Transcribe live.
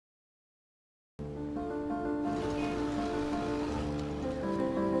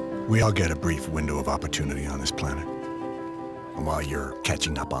We all get a brief window of opportunity on this planet. And while you're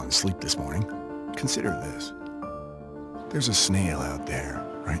catching up on sleep this morning, consider this. There's a snail out there,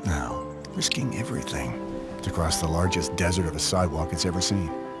 right now, risking everything to cross the largest desert of a sidewalk it's ever seen.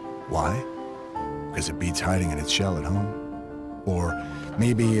 Why? Because it beats hiding in its shell at home? Or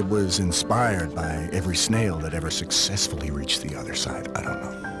maybe it was inspired by every snail that ever successfully reached the other side. I don't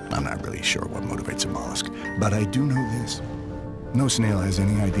know. I'm not really sure what motivates a mollusk, but I do know this. No snail has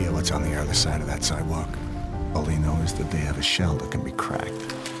any idea what's on the other side of that sidewalk. All they know is that they have a shell that can be cracked.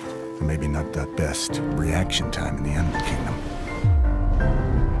 And maybe not the best reaction time in the animal kingdom.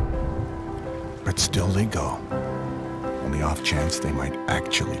 But still they go. On the off chance they might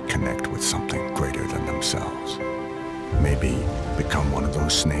actually connect with something greater than themselves. Maybe become one of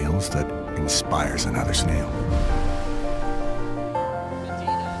those snails that inspires another snail.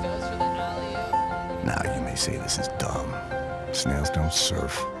 Now you may say this is dumb. Snails don't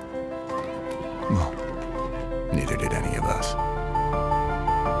surf. Well, neither did any of us.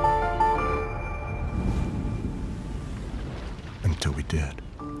 Until we did.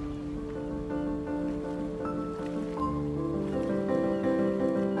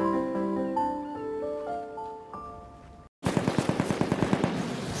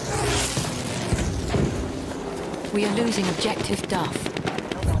 We are losing objective Duff.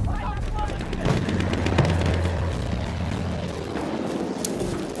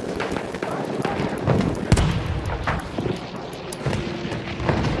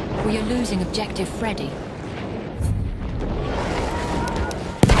 We are losing objective Freddy.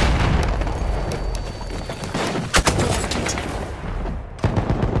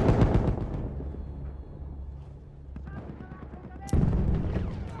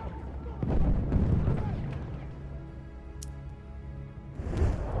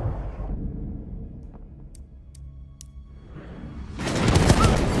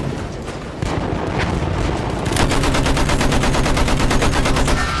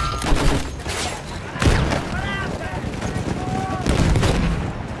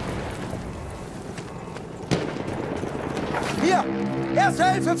 Hier! Erste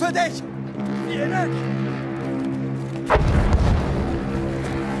Hilfe für dich! Vielen Dank!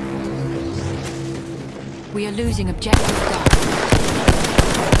 We are losing objective Duff.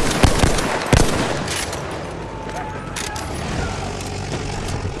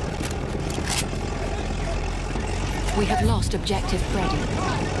 We have lost objective Freddy.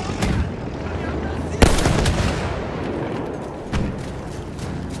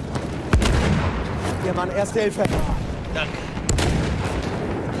 Hier, Mann, Erste Hilfe! Danke.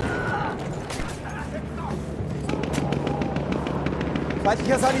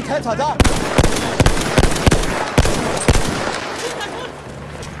 Feindlicher Sanitäter, da!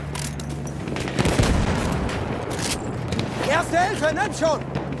 Erste Hilfe, nimm schon!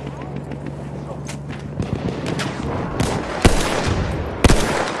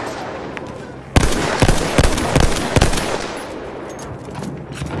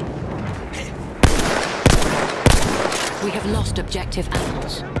 We have lost objective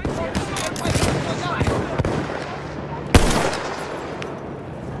Apples.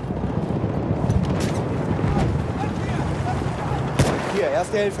 Hier,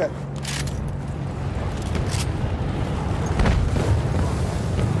 Erste Hilfe!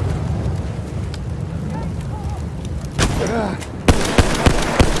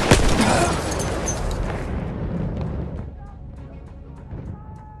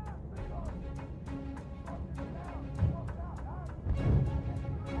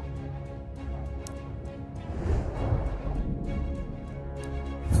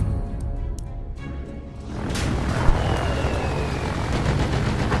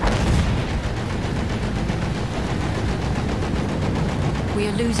 We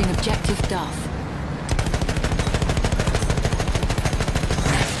are losing objective Duff.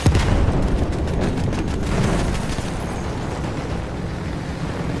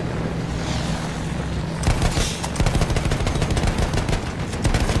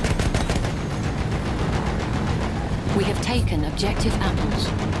 We have taken objective Apples.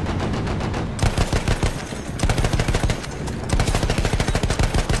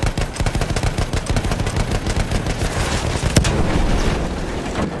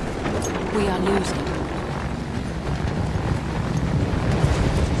 We are losing.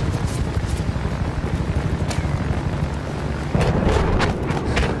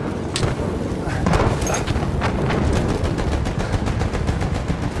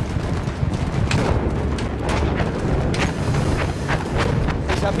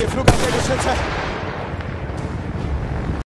 Ich habe hier Flugabwehrgeschütze!